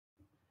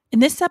In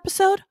this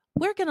episode,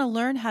 we're going to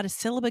learn how to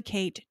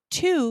syllabicate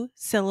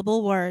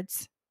two-syllable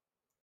words.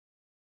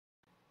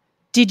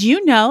 Did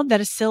you know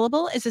that a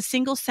syllable is a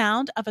single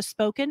sound of a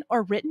spoken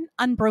or written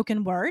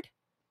unbroken word?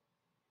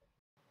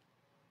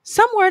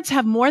 Some words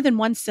have more than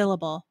one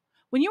syllable.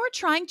 When you are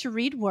trying to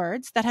read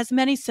words that has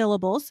many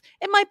syllables,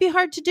 it might be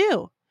hard to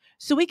do.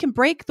 So we can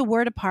break the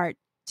word apart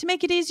to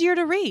make it easier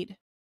to read.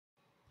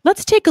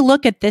 Let's take a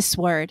look at this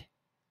word.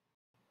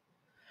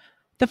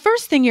 The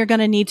first thing you're going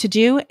to need to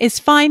do is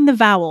find the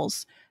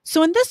vowels.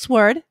 So in this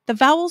word, the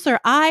vowels are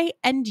I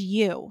and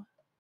U.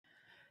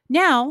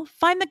 Now,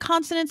 find the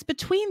consonants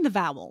between the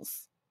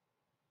vowels.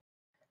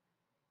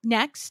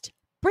 Next,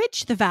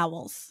 bridge the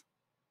vowels.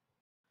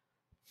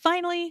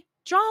 Finally,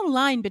 draw a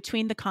line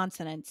between the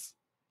consonants.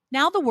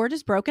 Now the word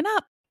is broken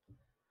up.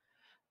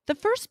 The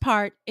first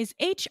part is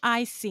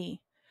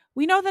H-I-C.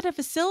 We know that if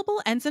a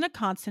syllable ends in a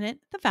consonant,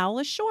 the vowel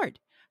is short,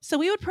 so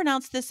we would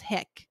pronounce this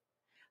hic.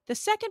 The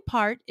second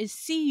part is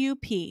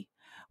C-U-P.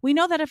 We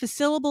know that if a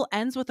syllable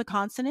ends with a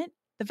consonant,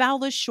 the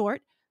vowel is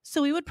short,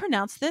 so we would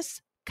pronounce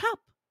this cup.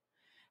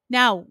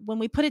 Now, when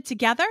we put it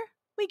together,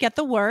 we get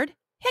the word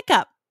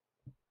hiccup.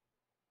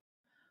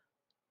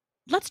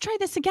 Let's try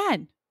this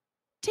again.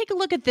 Take a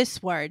look at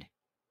this word.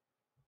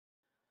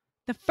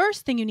 The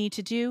first thing you need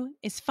to do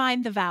is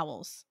find the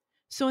vowels.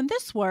 So in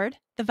this word,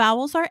 the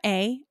vowels are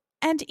A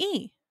and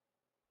E.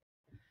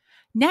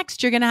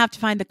 Next, you're going to have to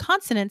find the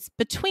consonants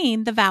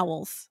between the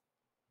vowels.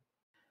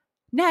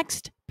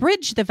 Next,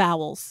 bridge the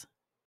vowels.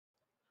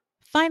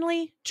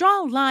 Finally,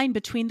 draw a line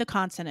between the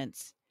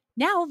consonants.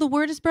 Now the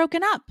word is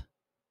broken up.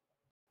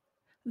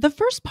 The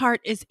first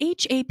part is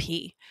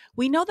H-A-P.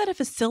 We know that if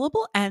a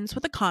syllable ends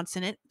with a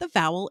consonant, the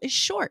vowel is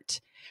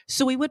short,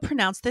 so we would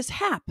pronounce this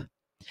hap.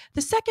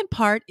 The second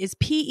part is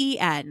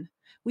P-E-N.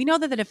 We know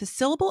that if a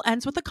syllable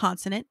ends with a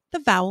consonant, the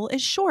vowel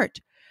is short,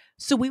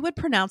 so we would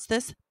pronounce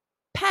this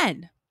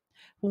pen.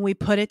 When we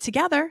put it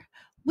together,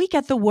 we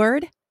get the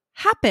word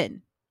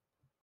happen.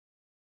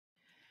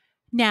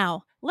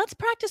 Now, let's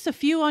practice a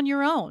few on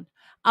your own.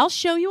 I'll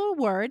show you a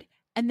word,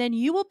 and then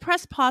you will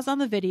press pause on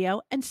the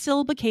video and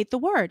syllabicate the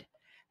word.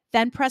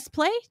 Then press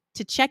play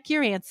to check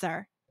your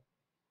answer.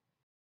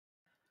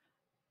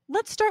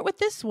 Let's start with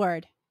this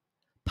word.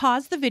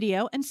 Pause the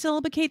video and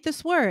syllabicate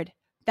this word.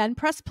 Then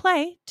press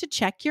play to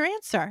check your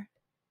answer.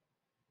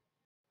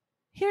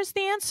 Here's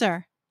the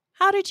answer.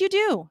 How did you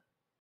do?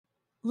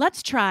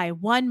 Let's try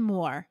one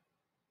more.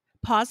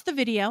 Pause the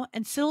video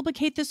and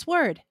syllabicate this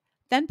word.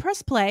 Then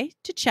press play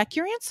to check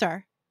your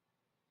answer.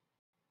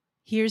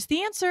 Here's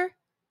the answer.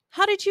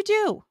 How did you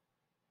do?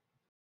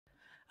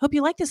 Hope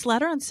you like this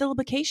letter on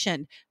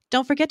syllabication.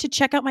 Don't forget to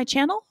check out my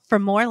channel for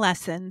more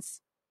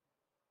lessons.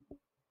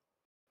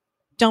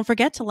 Don't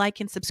forget to like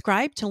and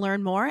subscribe to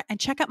learn more and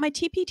check out my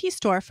TPT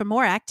store for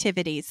more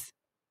activities.